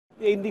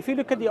if you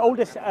look at the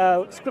oldest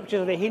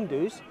scriptures of the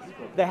Hindus,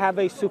 they have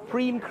a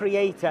supreme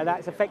creator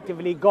that's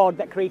effectively God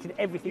that created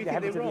everything, the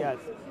heavens and the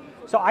earth.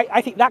 So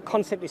I think that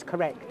concept is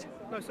correct.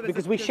 No, so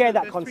because we share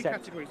that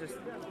concept. Three categories.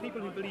 There's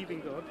people who believe in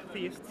God,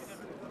 theists.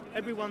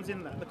 Everyone's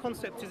in that. The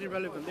concept is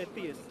irrelevant. They're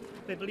theists.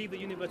 They believe the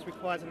universe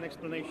requires an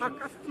explanation.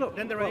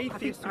 Then there are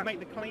atheists who make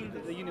the claim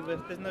that the universe,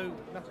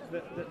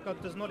 that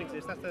God does not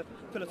exist. That's a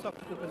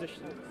philosophical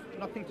position.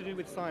 Nothing to do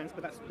with science,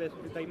 but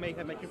they may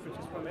have make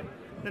inferences from it.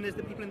 Then there's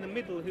the people in the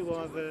middle who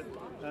are the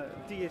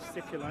deists,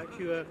 if you like,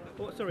 who are,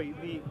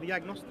 the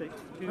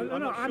agnostics. Who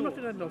I'm not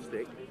an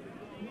agnostic.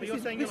 But you're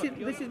saying this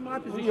is my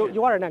position.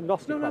 You are an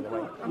agnostic, by the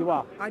way. You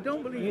are. I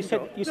don't believe you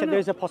said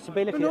there's a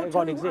possibility that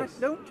God exists.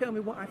 Don't tell me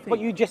what I think. But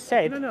you just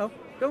said. No.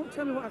 Don't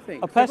tell me what I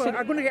think. A person.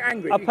 I'm going to get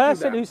angry. A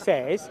person who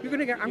says. I'm going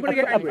to get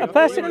angry. A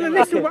person.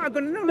 Listen. What I'm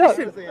going to. No.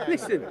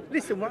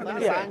 Listen. What I'm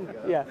going to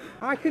say. Yeah.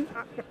 I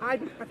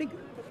think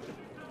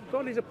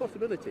God is a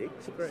possibility.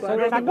 So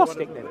you're an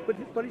agnostic then?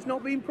 But it's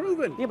not being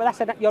proven. Yeah,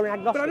 but you're an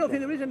agnostic. But I don't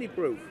think there is any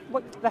proof.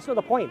 Well, that's not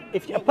the point.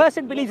 If a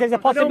person believes there's a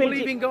possibility... I don't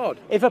believe in God.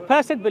 If a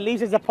person believes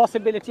there's a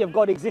possibility of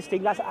God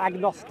existing, that's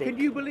agnostic. Can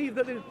you believe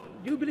that... Do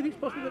you believe it's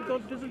possible that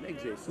God doesn't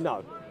exist?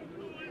 No.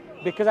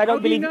 Because I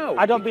don't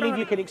believe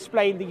you can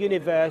explain the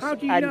universe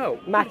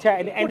and matter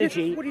and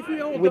energy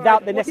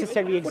without the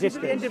necessary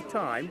existence. What if at the end of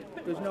time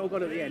there's no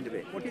God at the end of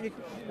it?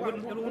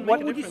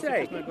 What would you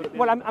say?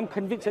 Well, I'm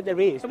convinced that there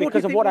is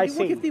because of what I see.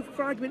 What if the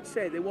fragments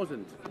say there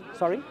wasn't?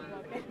 Sorry?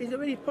 Is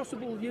there any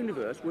possible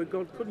universe where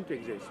God couldn't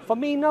exist? For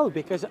me, no,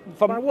 because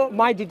from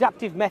my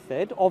deductive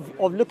method of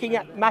looking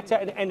at matter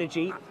and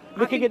energy,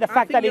 looking at the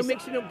fact that you're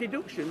mixing up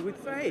deduction with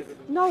faith.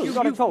 No,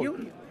 not at all.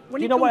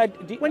 When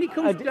it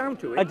comes down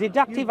to it, a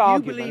deductive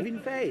argument. You believe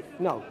in faith.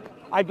 No,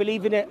 I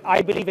believe in it.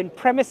 I believe in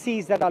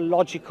premises that are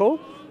logical,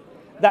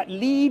 that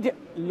lead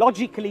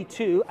logically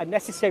to a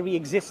necessary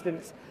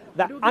existence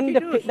that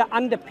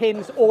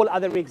underpins all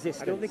other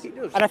existence. I don't think it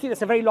does. And I think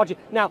that's a very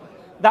logical. Now,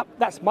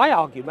 that's my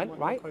argument,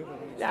 right?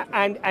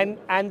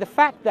 And the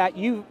fact that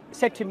you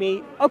said to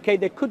me, okay,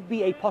 there could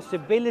be a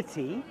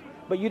possibility,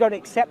 but you don't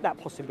accept that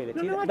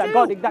possibility that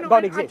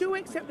God exists. I do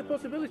accept the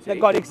possibility that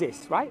God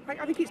exists, right?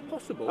 I think it's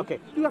possible. Okay.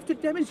 You have to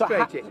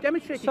demonstrate it.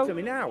 Demonstrate it to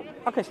me now.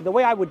 Okay, so the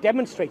way I would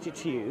demonstrate it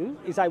to you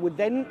is I would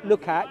then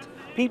look at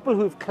people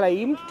who've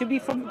claimed to be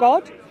from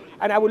God,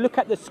 and I would look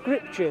at the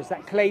scriptures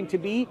that claim to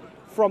be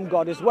from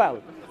God as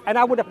well. And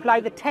I would apply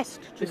the test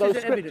to those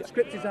scriptures.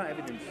 Scriptures are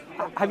evidence.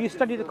 Have you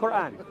studied the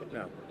Quran?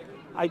 No.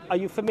 Are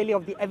you familiar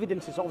with the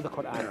evidences of the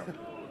Quran? No.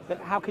 Then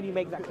how can you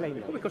make that claim?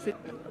 Well, because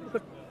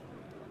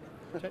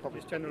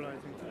it's generalising.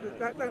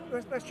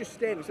 That's just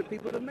statements that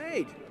people have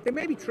made. They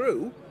may be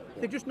true.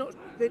 They're just not.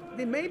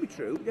 They may be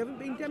true. They haven't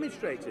been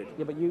demonstrated.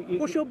 Yeah, but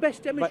what's your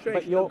best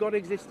demonstration of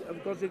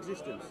God's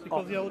existence?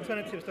 Because the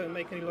alternatives don't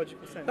make any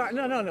logical sense.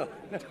 No.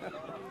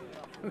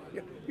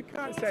 You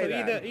can't say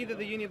that. Either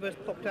the universe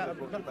popped out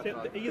of nothing.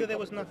 Either there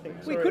was nothing.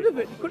 Well,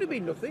 it could have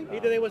been nothing.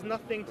 Either there was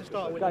nothing to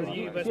start with, and the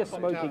universe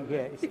popped out.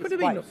 Here. It could have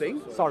been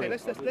nothing. Sorry. Okay,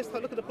 let's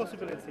look at the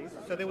possibilities.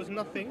 So there was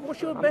nothing.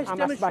 What's your best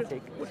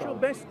demonstration? What's your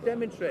best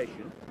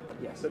demonstration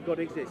that God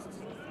exists?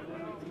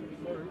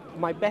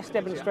 My best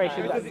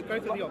demonstration. Go through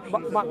the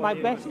options. My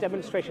best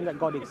demonstration that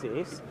God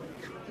exists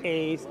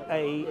is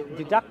a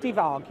deductive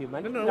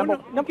argument.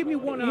 No, give me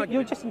one argument.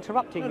 You're just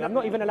interrupting me. I'm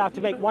not even allowed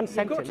to make one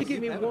sentence. You've got to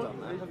give me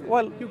one.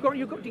 Well, you've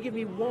got to give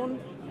me one.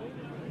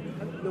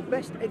 The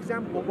best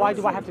example. Why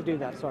do I have to do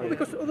that? Sorry.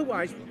 Because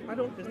otherwise, I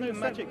don't. There's no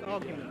magic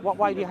argument.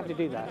 Why do you have to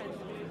do that?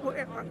 Well,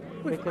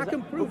 I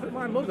can prove that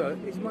my mother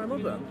is my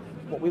mother.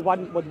 What,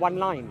 with one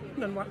line?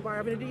 No, by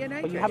having a DNA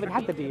test. But you haven't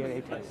had the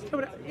DNA test. No,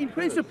 but in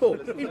principle,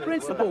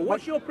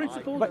 what's your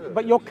principle?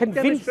 But you're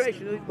convinced.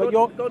 But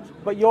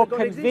you're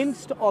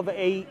convinced of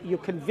You're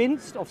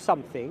convinced of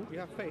something. You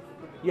have faith.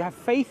 You have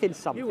faith in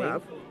something. You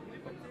have.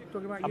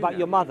 About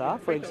your mother,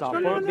 for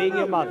example, being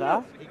your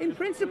mother. In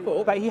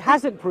principle. But he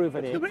hasn't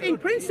proven it. No, but in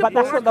principle, but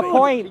that's not the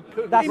point.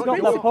 That's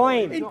not the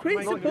point. In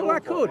principle, I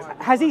could.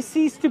 Has he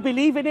ceased to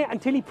believe in it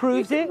until he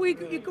proves it?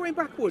 You're going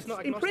backwards.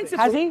 In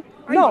principle. Has he?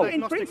 No.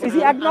 Is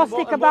he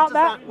agnostic about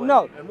that?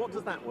 No. And what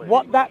does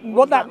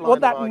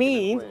that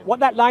mean? What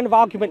that line of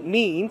argument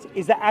means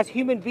is that as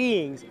human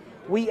beings,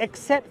 we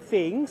accept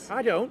things.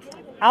 I don't.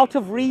 Out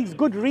of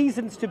good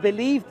reasons to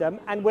believe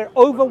them, and we're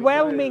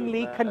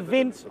overwhelmingly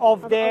convinced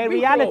of their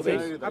reality.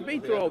 I've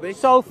been through all this.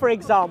 So, for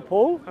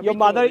example, your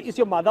mother is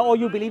your mother, or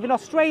you believe in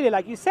Australia,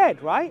 like you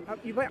said, right?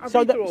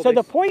 So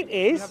the point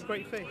is,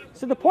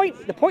 the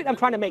point I'm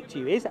trying to make to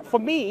you is that for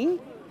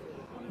me,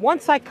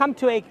 once I come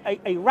to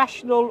a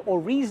rational or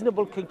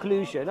reasonable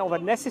conclusion of a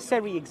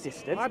necessary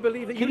existence, I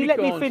believe that can you let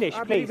me finish,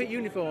 I please? Believe that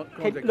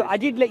unicorns Look, I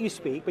did let you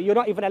speak, but you're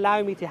not even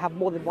allowing me to have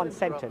more than one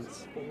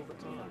sentence.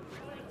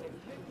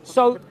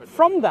 So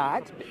from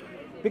that,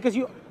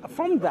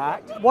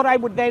 what I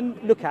would then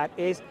look at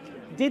is,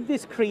 did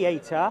this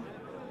creator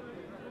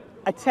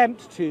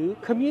attempt to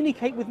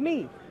communicate with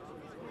me?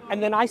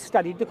 And then I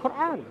studied the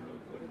Quran.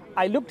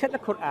 I looked at the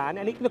Quran,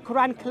 and the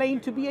Quran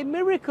claimed to be a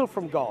miracle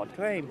from God.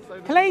 Claimed.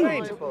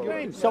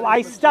 So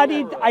I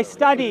studied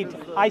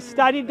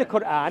the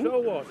Quran So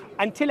what?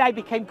 until I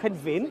became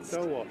convinced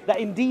that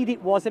indeed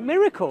it was a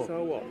miracle.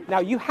 So what? Now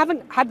you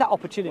haven't had that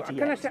opportunity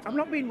Can I yet. say, I'm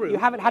not being rude. You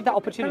haven't had that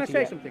opportunity Can I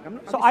say yet. something?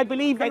 So I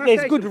believe that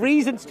there's good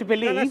reasons to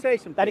believe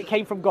that it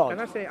came from God. Can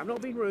I say, I'm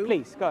not being rude.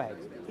 Please go ahead.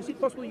 Is it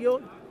possible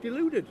you're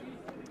deluded?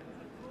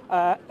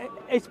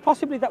 It's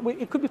possibly that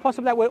it could be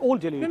possible that we're all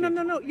deluded.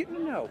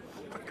 No.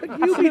 Could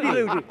you be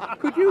deluded?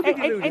 Could you be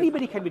deluded?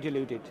 Anybody can be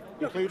deluded.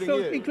 Including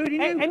you.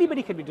 Including you?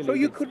 Anybody can be deluded. So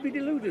you could be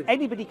deluded?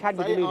 Anybody can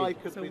be Say I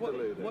deluded. could be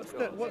deluded.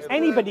 What's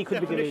Anybody could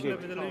be definition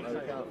deluded. of a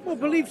delusion? Well,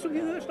 believe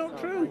something that's not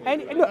true.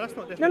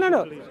 Look,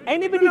 no.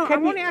 Anybody No, can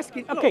I'm be. only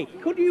asking. Okay.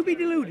 Look, could you be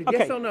deluded? Okay.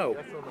 Yes or no?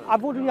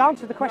 I've already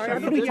answered the question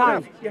No, 3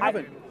 times. You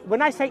haven't.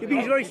 When I say. You're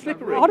being very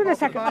slippery. Hold on a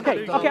second.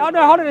 Okay. Oh,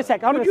 no, hold on a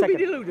second. Could you be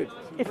deluded?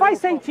 If I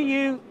say to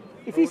you,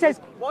 if he says,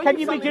 can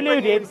you be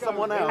deluded?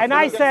 And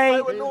I say,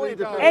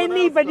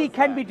 anybody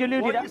can be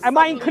deluded. Am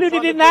I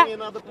included in that?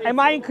 Am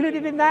I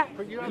included in that?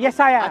 Yes,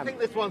 I am. I think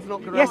this one's not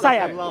going to Yes, I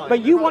am.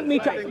 But you want me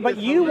to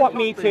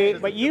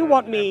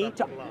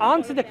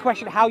answer the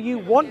question how you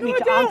want me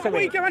to answer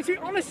Wait, it. to answer it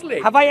honestly.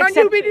 Have I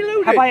Can you be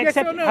deluded? Yes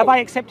or no? Have I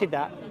accepted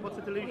that? What's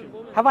a delusion?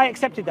 Have I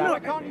accepted that? No,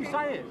 can't you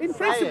say it? In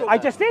principle. I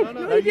just did.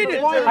 No, you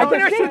didn't. I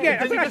just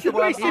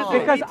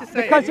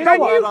did. Because you know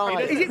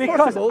what? Is it Because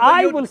possible that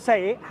I you're- will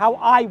say it how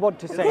I want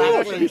to say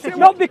You it. said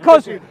Not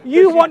because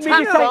you want me to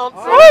say, cannot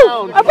oh, sit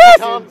down.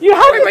 Abbas, you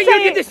have to But say you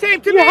did it. the same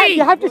to You me.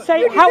 you have to say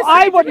You it did how the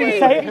I same want to you to me.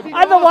 say it.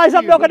 Otherwise,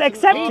 I'm not going to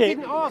accept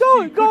it.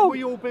 Go.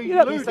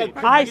 deluded?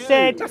 I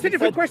said, That's a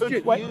different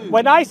question.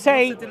 when I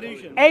say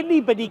delusion?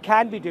 anybody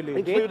can be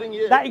Including deluded,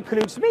 you. that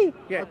includes me.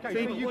 Yeah.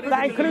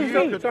 That includes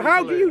me. So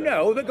how do you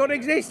know that God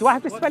exists? Do I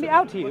have to spell it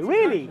out to you?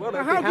 Really?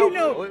 How do you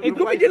know? We It could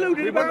be wasted-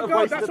 deluded we about wouldn't have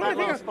God. That's wasted what I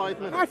that last 5 think.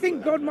 minutes. I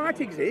think God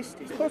might exist.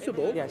 It's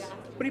possible. Yes.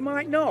 But he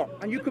might not,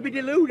 and you could be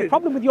deluded. The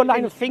problem with your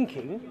line of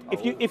thinking,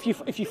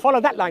 if you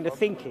follow that line of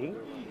thinking,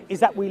 is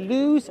that we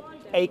lose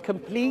a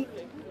complete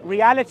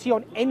reality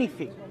on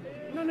anything.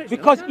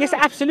 Because yes,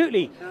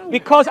 absolutely.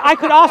 Because I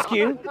could ask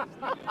you,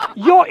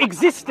 your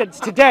existence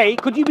today,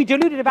 could you be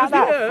deluded about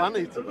that?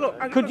 Funny to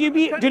Look, Could you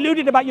be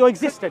deluded about your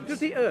existence? Does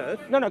the Earth?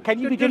 No. Can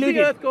you be Does the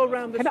deluded? Earth go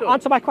around the Can sun? I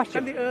answer my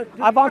question? Can the Earth-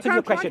 I've answered I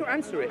your can't try question. to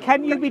answer it.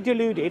 Can you be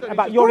deluded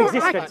about your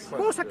existence? Of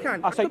course I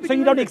can. So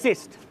you don't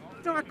exist.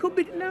 No, I could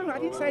be. No, I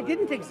didn't say I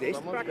didn't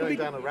exist. But I could going be.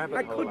 down a rabbit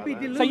I hole could like be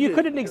that. deluded. So you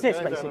couldn't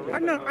exist, basically.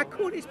 No, I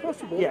could. It's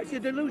possible. Yes. It's a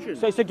delusion.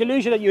 So it's a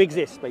delusion that you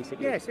exist,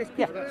 basically. Yes, it's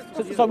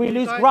possible. So we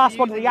lose grasp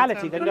on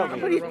reality, then, No,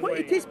 don't but we?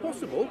 it is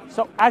possible.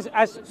 So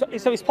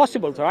so it's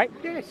possible, right?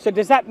 Yes. So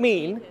does that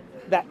mean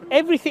that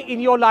everything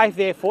in your life,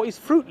 therefore, is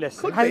fruitless?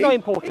 Could It has be. no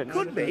importance. It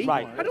could be.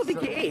 Right. I don't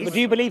think it is. But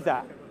do you believe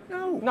that?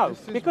 No. No,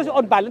 because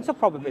on balance of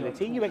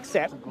probability, you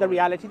accept the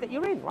reality that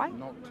you're in, right?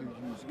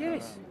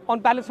 Yes. On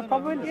balance of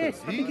probability. Yes.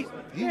 I think it's.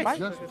 He Yes.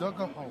 just dug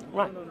a hole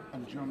Right.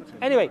 and jumped in.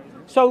 Anyway,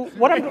 so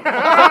what I'm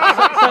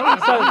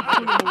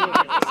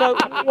so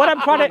what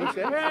I'm trying to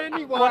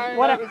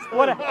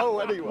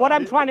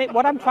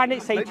what I'm trying to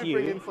say to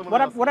you,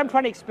 what I'm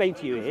trying to explain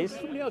to you is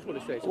Somebody else want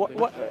to say something?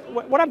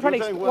 what I'm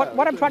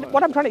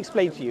trying to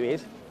explain to you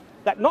is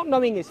that not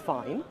knowing is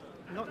fine,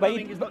 but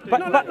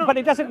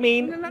it doesn't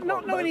mean.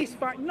 Not knowing is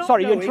fine. Not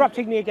Sorry, you're knowing-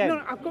 interrupting me again.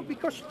 No, I've got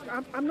because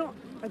I'm not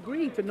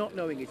agreeing to not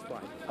knowing is fine.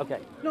 Okay,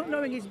 Not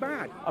knowing is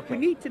bad. Okay. We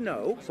need to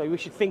know. so we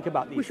should think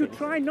about these. We should things.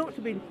 try not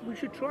to be. We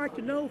should try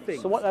to know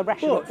things. So what are the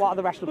rational But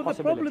the problem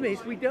possibilities?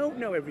 is we don't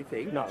know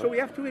everything. No. So we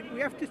have to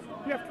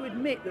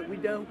admit that we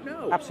don't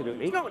know.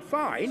 Absolutely. It's not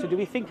fine. So do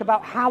we think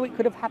about how it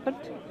could have happened?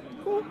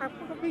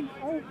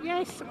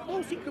 Yes, of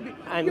course it could be.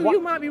 And You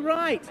what- might be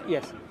right.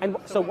 Yes. And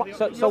so what?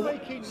 You're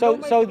making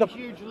a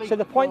huge leap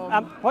the point.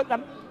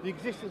 from the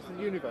existence of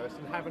the universe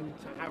and having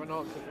to have an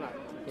answer for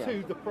that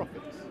to the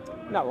prophets.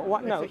 No,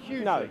 It's a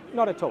huge no, leap.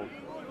 not at all.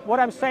 What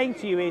I'm saying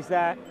to you is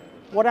that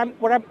what I'm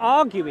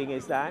arguing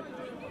is that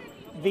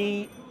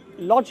the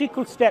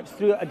logical steps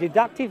through a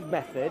deductive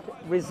method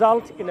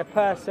result in a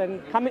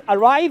person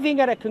arriving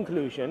at a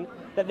conclusion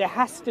that there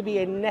has to be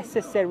a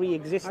necessary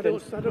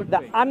existence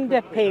that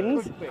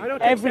underpins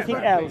everything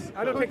else.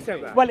 I don't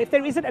accept that. Well, if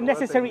there isn't a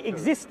necessary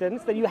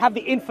existence, then you have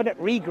the infinite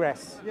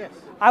regress. Yes.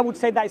 I would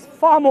say that is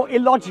far more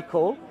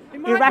illogical,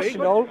 might be,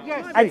 irrational, but-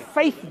 yes. and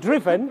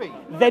faith-driven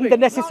than the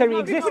necessary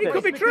existence. It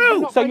could be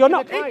true. So you're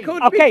not It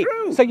could okay. be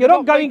true. So you're not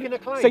You're not going. making a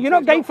claim, So you're so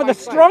not it's going not for the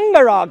faith-based.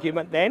 stronger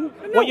argument. Then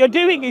what you're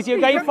doing is you're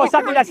going for you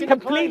something can't that's make a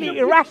completely claim.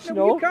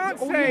 irrational You can't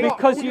say-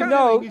 because you you can't-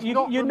 know it's you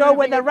not know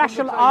where removing the it from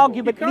rational the table.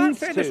 argument You can't leads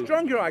say the to.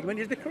 stronger argument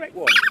is the correct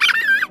one.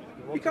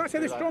 You can't say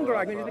the stronger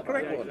argument is the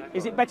correct one.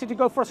 Is it better to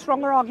go for a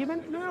stronger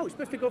argument? No, it's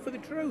best to go for the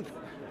truth.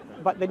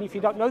 But then if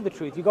you don't know the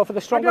truth, you go for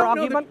the stronger don't know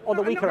the- argument or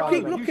the I weaker don't-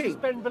 keep argument. looking. You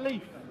suspend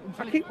belief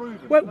until it's proven.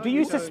 Well, do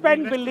you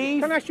suspend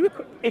belief Can I ask you a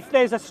quick? if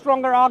there's a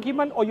stronger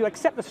argument, or you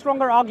accept the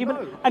stronger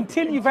argument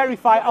until you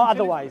verify or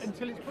otherwise?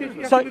 Until it's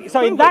proven.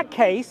 So in that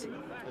case,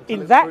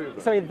 in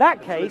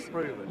that case,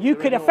 you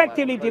could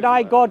effectively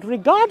deny God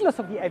regardless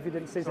of the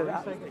evidences of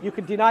that. You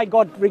could deny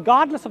God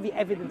regardless of the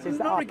evidences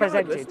that are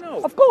presented.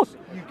 No. Of course,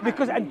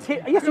 because until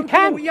yes, you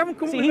can.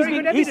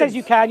 He says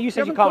you can. You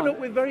says you You haven't can't. come up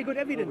with very good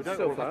evidence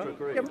so far.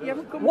 You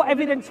haven't come What up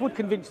with evidence would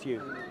convince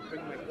you?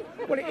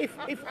 Well, if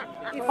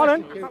Hold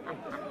on.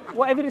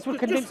 What evidence would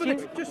convince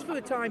you? Just for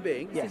the time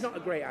being, this Yes. is not a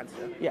great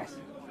answer. Yes.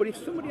 But if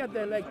somebody had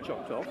their leg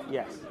chopped off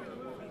Yes.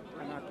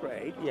 and I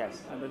prayed,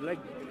 Yes. and the leg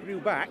grew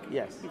back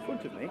Yes. in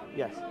front of me,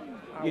 Yes.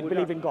 I You'd would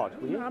believe not- in God,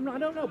 would you? No, I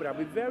don't know, but I'd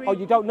be very. Oh,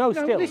 you don't know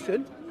No, still?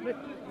 listen.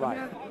 Right.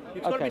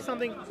 It's got to Okay. be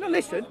something. No,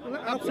 listen.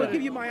 I'll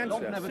give you my answer.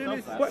 Soon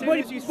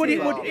as you But see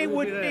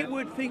it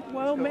would think,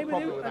 well, maybe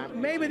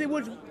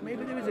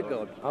there is a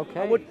God.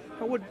 Okay.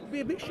 I would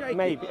be a bit shaky.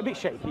 Maybe a bit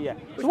shaky, yeah.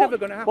 It's never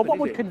gonna happen, But what is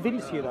would it?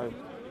 convince you, though?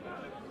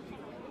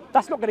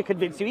 That's not going to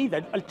convince you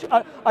either.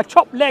 A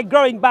chopped leg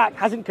growing back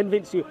hasn't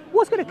convinced you.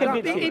 What's going to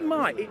convince you? It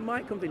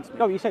might convince me.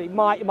 No, you said it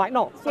might not.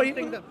 Well,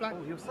 Something that black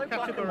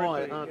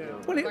categorically. aren't you?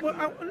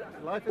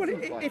 Well,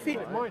 if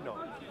it Might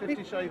not.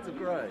 50 Shades of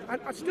Grey.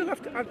 I'd still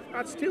have to.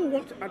 I'd still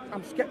want.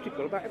 I'm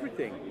sceptical about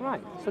everything.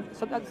 Right.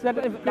 So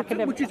that can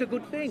never. Which is a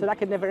good thing. So that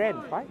can never end,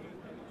 right?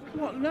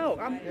 Well, no,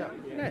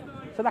 yeah.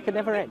 So that can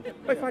never end.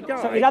 But if I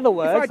died, So in other if I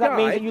words, that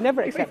means died- that you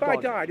never accept If I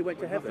God. died, I went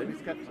to heaven.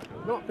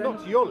 Not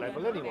to your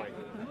level, anyway.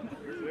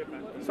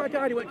 If I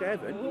died, I went to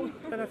heaven.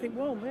 Then I think,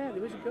 well, yeah,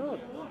 there is a God.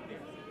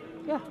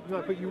 Yeah.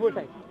 No, but you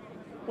wouldn't.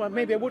 Well,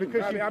 maybe I wouldn't.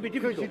 Because I'd be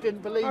difficult. you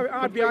didn't believe I'd be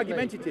completely.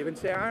 argumentative and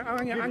say, I'm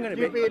going to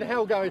You'd be in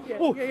hell going,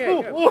 oh,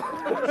 yeah.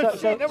 oh,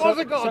 shit, there was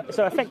a God.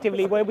 So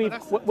effectively, where we've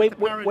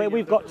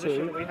got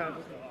Position that to we have.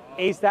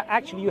 is that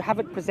actually you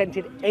haven't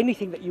presented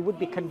anything that you would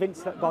be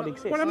convinced that God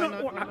exists. Well, I'm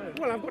not.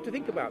 Well, I've got to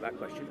think about that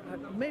question.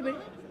 Maybe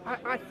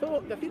I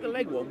think the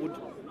leg one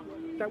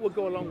would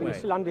go a long You're way.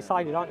 still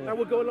undecided, aren't That you?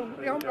 would go a long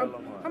way.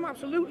 I'm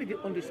absolutely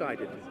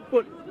undecided,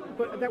 but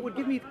that would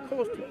give me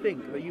cause to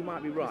think that you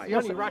might be right. The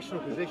only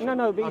rational position.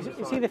 No, but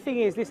you see, the thing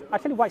is this. I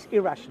tell you why it's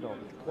irrational.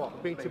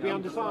 What? To be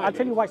undecided. I'll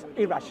tell you why it's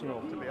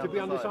irrational. To be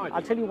undecided.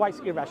 I'll tell you why it's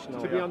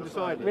irrational. To be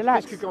undecided.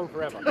 Relax. This could go on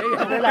forever.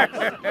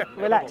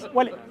 Relax.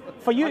 Well,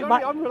 for you,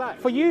 I'm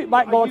relaxed. it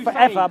might go Are on you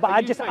forever, saying- but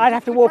are you saying- I'd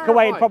have to just walk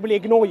away and clarify, probably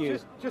ignore you.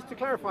 Just to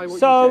clarify what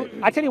So you said.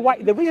 I tell you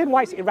why. The reason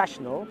why it's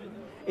irrational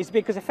is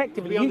because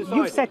effectively To be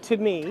you've said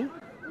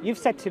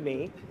to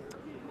me,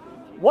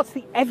 what's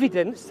the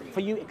evidence for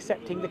you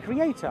accepting the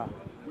Creator?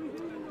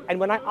 And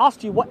when I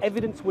asked you what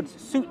evidence would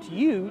suit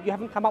you, you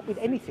haven't come up with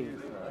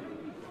anything.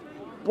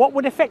 What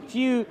would affect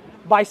you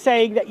by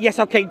saying that yes,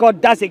 okay,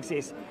 God does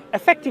exist?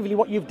 Effectively,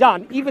 what you've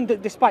done, even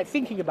despite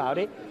thinking about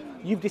it,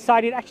 you've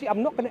decided actually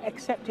I'm not going to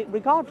accept it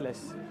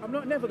regardless. I'm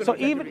not never going So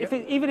to.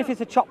 even if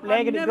it's a chopped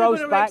leg and it never grows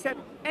gonna back, accept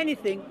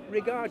anything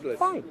regardless.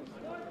 fine.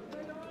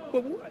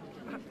 Well,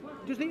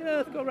 does the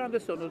Earth go around the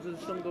sun, or does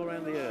the sun go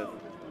around the Earth?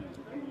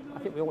 I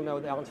think we all know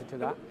the answer to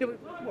that.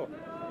 Well,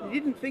 you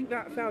didn't think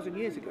that 1,000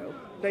 years ago.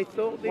 They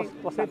thought.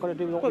 What's that got to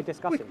do with what we're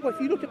discussing? Well,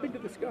 if you look up into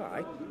the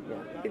sky, Yeah.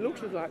 it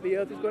looks as like the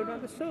Earth is going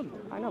around the sun.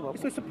 I know, but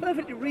So it's a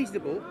perfectly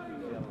reasonable.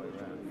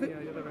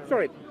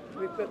 Sorry,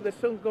 the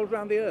sun goes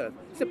around the Earth.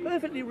 It's a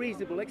perfectly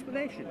reasonable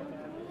explanation.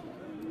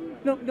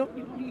 No,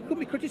 you couldn't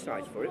be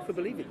criticised for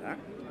believing that.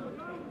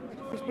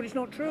 But it's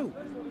not true.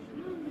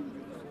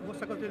 What's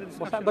that got to do with the discussion?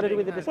 what's that got to do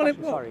with the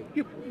discussion? Sorry.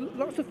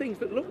 Lots of things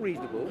that look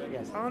reasonable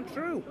Yes. aren't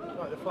true.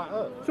 Like the flat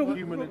Earth. So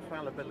Human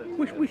infallibility.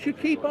 we should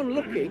keep on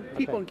looking,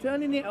 keep Okay. on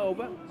turning it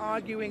over,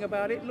 arguing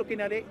about it,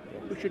 looking at it.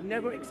 We should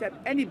never accept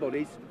anything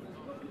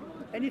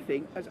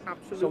as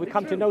absolutely So we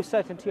come to true. no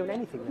certainty on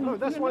anything. Then. No,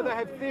 that's why they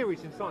have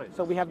theories in science.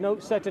 So we have no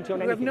certainty on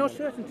We have anything. no then?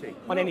 certainty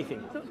On No.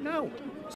 anything. No.